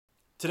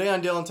Today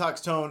on Dylan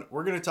Talks Tone,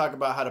 we're going to talk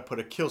about how to put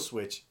a kill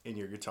switch in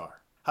your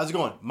guitar. How's it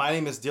going? My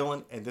name is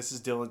Dylan, and this is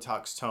Dylan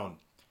Talks Tone.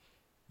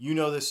 You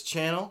know this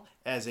channel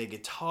as a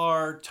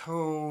guitar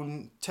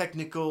tone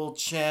technical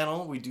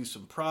channel. We do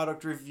some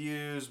product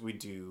reviews, we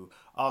do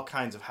all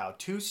kinds of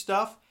how-to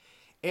stuff,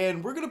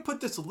 and we're going to put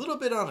this a little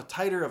bit on a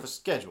tighter of a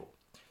schedule.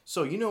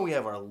 So you know we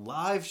have our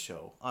live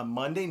show on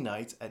Monday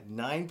nights at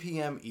 9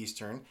 p.m.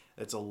 Eastern.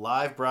 It's a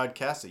live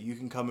broadcast that you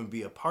can come and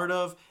be a part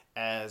of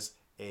as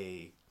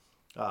a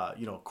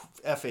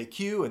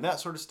FAQ and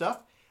that sort of stuff.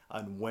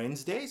 On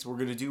Wednesdays, we're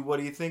going to do What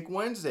Do You Think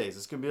Wednesdays.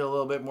 It's going to be a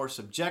little bit more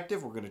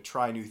subjective. We're going to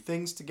try new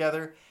things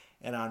together.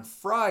 And on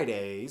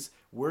Fridays,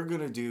 we're going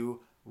to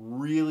do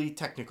really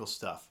technical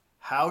stuff,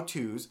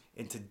 how-tos.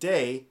 And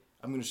today,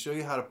 I'm going to show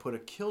you how to put a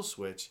kill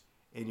switch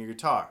in your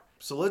guitar.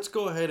 So let's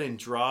go ahead and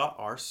draw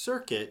our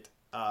circuit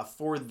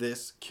for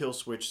this kill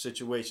switch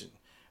situation.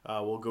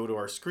 We'll go to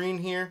our screen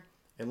here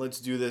and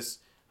let's do this.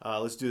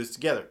 Let's do this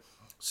together.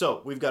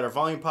 So we've got our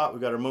volume pot,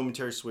 we've got our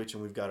momentary switch,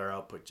 and we've got our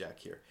output jack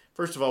here.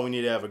 First of all, we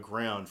need to have a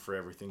ground for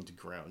everything to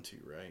ground to,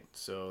 right?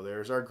 So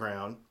there's our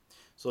ground.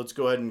 So let's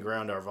go ahead and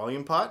ground our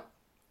volume pot,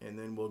 and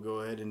then we'll go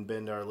ahead and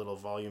bend our little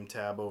volume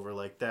tab over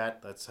like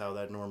that. That's how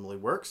that normally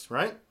works,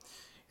 right?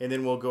 And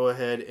then we'll go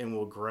ahead and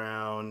we'll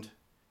ground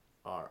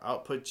our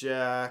output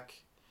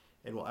jack,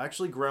 and we'll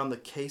actually ground the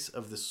case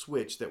of the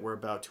switch that we're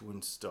about to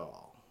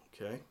install,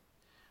 okay?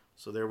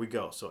 So there we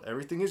go. So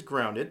everything is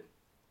grounded.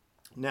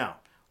 Now,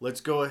 let's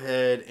go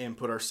ahead and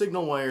put our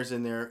signal wires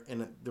in there.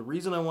 And the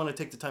reason I want to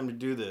take the time to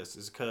do this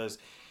is because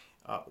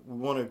we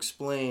want to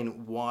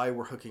explain why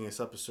we're hooking this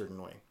up a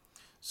certain way.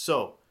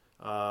 So,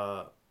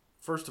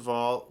 first of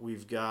all,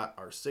 we've got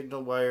our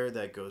signal wire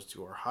that goes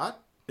to our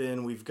hot.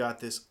 Then we've got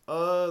this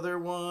other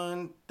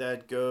one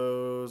that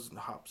goes and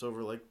hops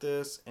over like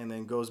this and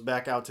then goes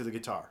back out to the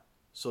guitar.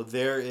 So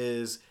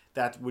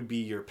that would be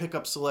your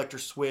pickup selector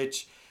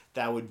switch.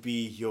 That would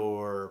be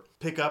your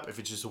pickup if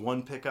it's just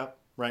one pickup.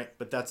 Right?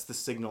 But that's the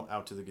signal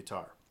out to the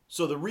guitar.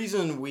 So the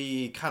reason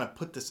we kind of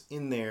put this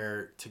in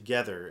there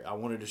together, I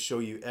wanted to show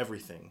you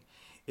everything,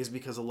 is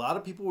because a lot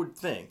of people would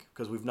think,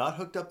 because we've not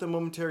hooked up the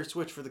momentary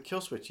switch for the kill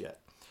switch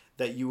yet,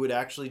 that you would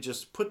actually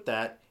just put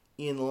that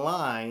in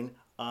line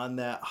on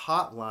that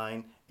hot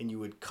line and you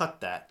would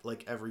cut that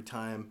like every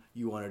time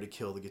you wanted to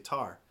kill the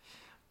guitar.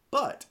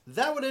 But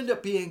that would end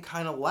up being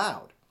kind of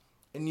loud.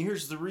 And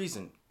here's the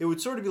reason. It would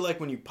sort of be like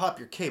when you pop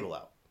your cable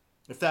out,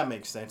 if that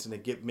makes sense, and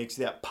it makes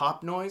that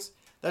pop noise.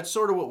 That's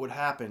sort of what would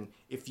happen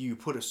if you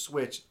put a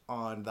switch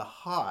on the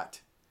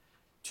hot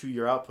to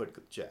your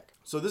output jack.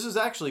 So this is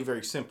actually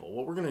very simple.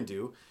 What we're going to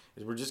do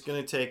is we're just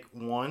going to take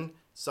one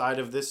side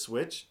of this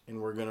switch and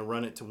we're going to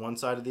run it to one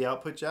side of the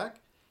output jack,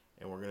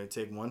 and we're going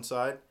to take one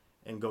side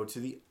and go to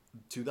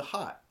the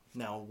hot.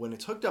 Now, when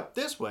it's hooked up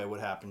this way, what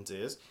happens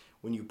is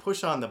when you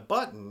push on the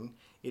button,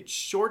 it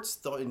shorts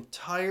the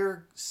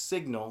entire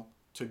signal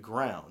to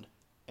ground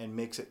and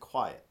makes it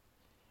quiet.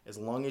 As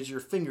long as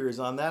your finger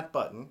is on that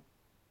button,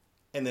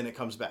 and then it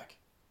comes back.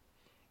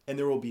 And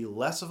there will be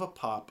less of a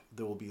pop,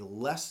 there will be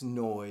less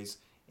noise,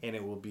 and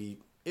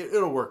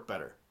it'll work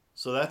better.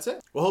 So that's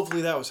it. Well,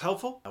 hopefully that was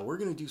helpful. Now we're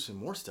gonna do some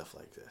more stuff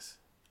like this.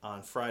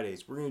 On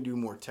Fridays, we're gonna do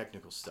more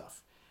technical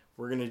stuff.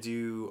 We're gonna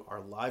do our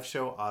live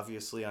show,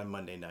 obviously, on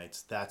Monday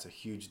nights. That's a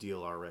huge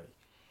deal already.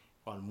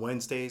 On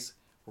Wednesdays,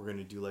 we're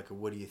gonna do like a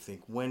What Do You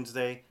Think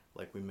Wednesday,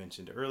 like we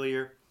mentioned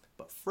earlier.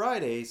 But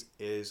Fridays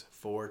is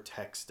for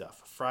tech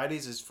stuff.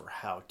 Fridays is for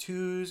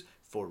how-tos,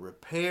 for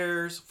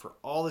repairs, for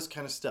all this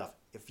kind of stuff.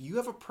 If you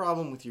have a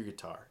problem with your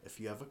guitar, if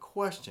you have a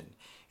question,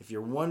 if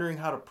you're wondering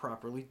how to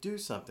properly do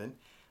something,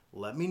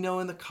 let me know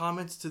in the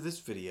comments to this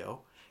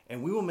video,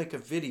 and we will make a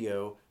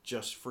video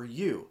just for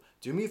you.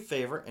 Do me a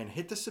favor and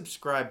hit the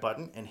subscribe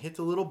button and hit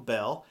the little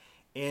bell,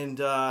 and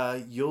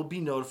you'll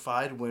be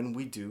notified when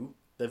we do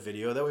the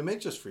video that we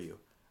make just for you.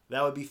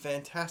 That would be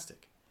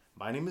fantastic.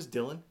 My name is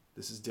Dylan.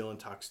 This is Dylan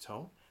Talks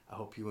Tone. I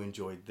hope you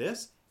enjoyed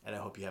this, and I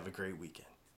hope you have a great weekend.